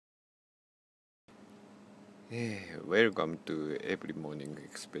Welcome to every morning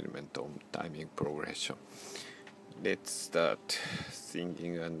experiment on timing progression. Let's start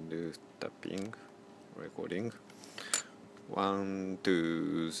singing and tapping, recording. 1,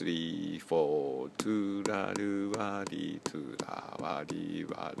 2, 3, 4,トゥラルワリトゥラワリ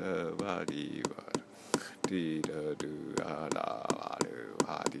ワラワリワラトゥラルアラワル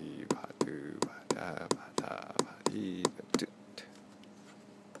ワリワルワラワラワリワトゥ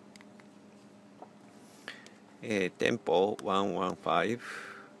tempo 115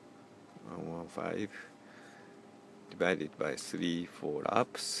 divided by 3 4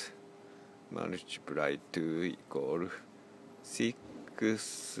 laps multiply 2 equal 6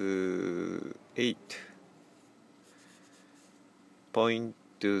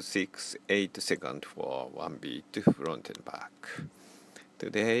 8.68 seconds for one beat front and back.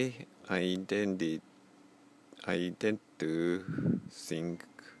 Today I intend to sing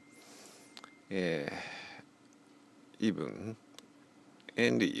even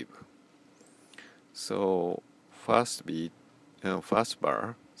and even. So first beat, first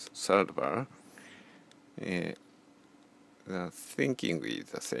bar, third bar, the thinking is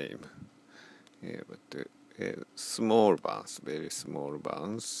the same, but small bounce, very small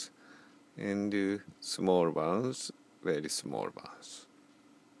bounce, and small bounce, very small bounce.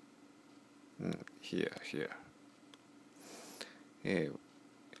 Here,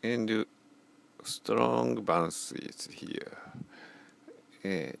 and strong bounce is here.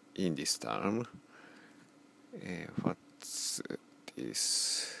 In this term, what's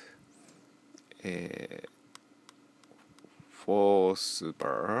this? Fourth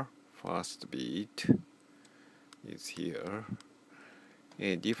bar, first beat is here.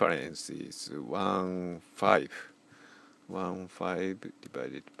 Difference is 1 5. 1 5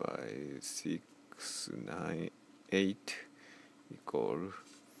 divided by 6 9 8 equal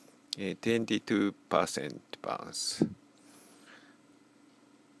 22% bounce.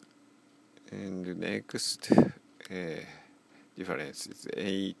 And next difference is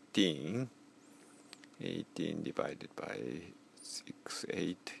 18 divided by 6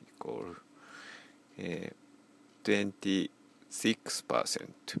 8 equal 26%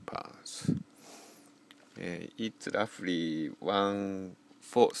 bounce. It's roughly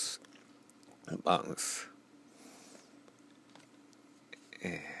 1/4 bounce.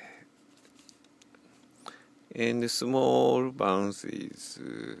 And small bounce is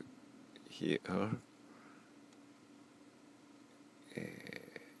here.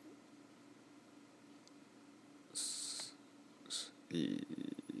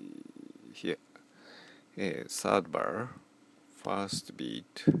 Here. Third bar, first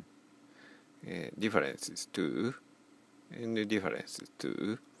beat, difference is 2, and the difference is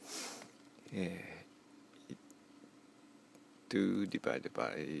 2. 2 divided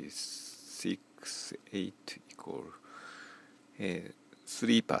by 6 8 equal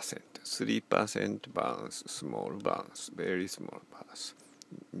 3%. 3% bounce, small bounce, very small bounce.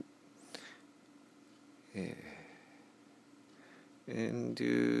 And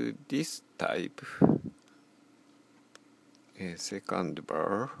this type, second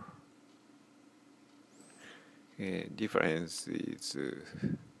bar, difference is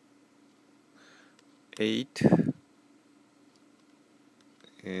 8,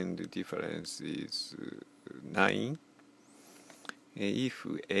 and the difference is 9. If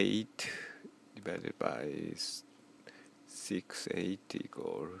 8 divided by 6 8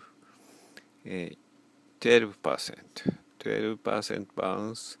 equal 12%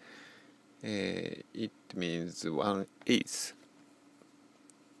 bounce, it means 1/8.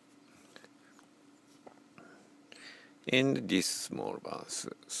 And this small bounce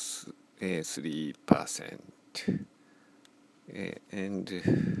 3%, and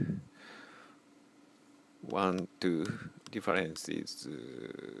 1 2 difference is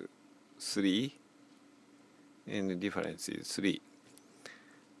 3, and the difference is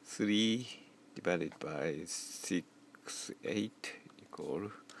 3 divided by 6 8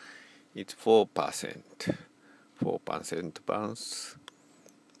 equal it's 4% bounce,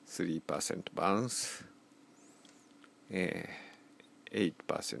 3% bounce,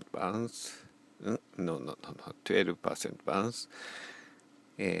 8% bounce, 12% bounce,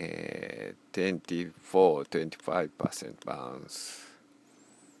 25% bounce.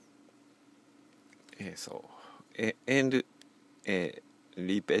 And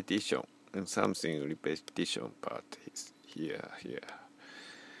repetition, and something repetition part is here,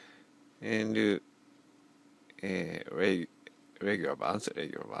 and regular bounce,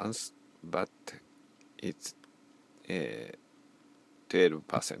 but it's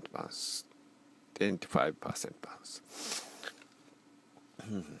 12% bounce, 25% bounce.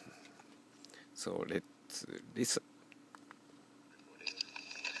 So let's let's listen.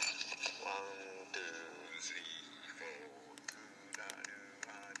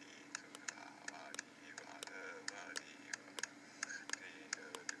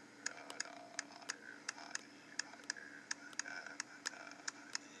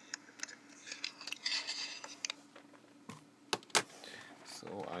 そう、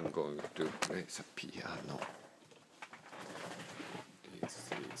I'm going to play the piano.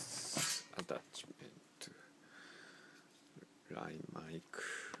 This is attachment line mic.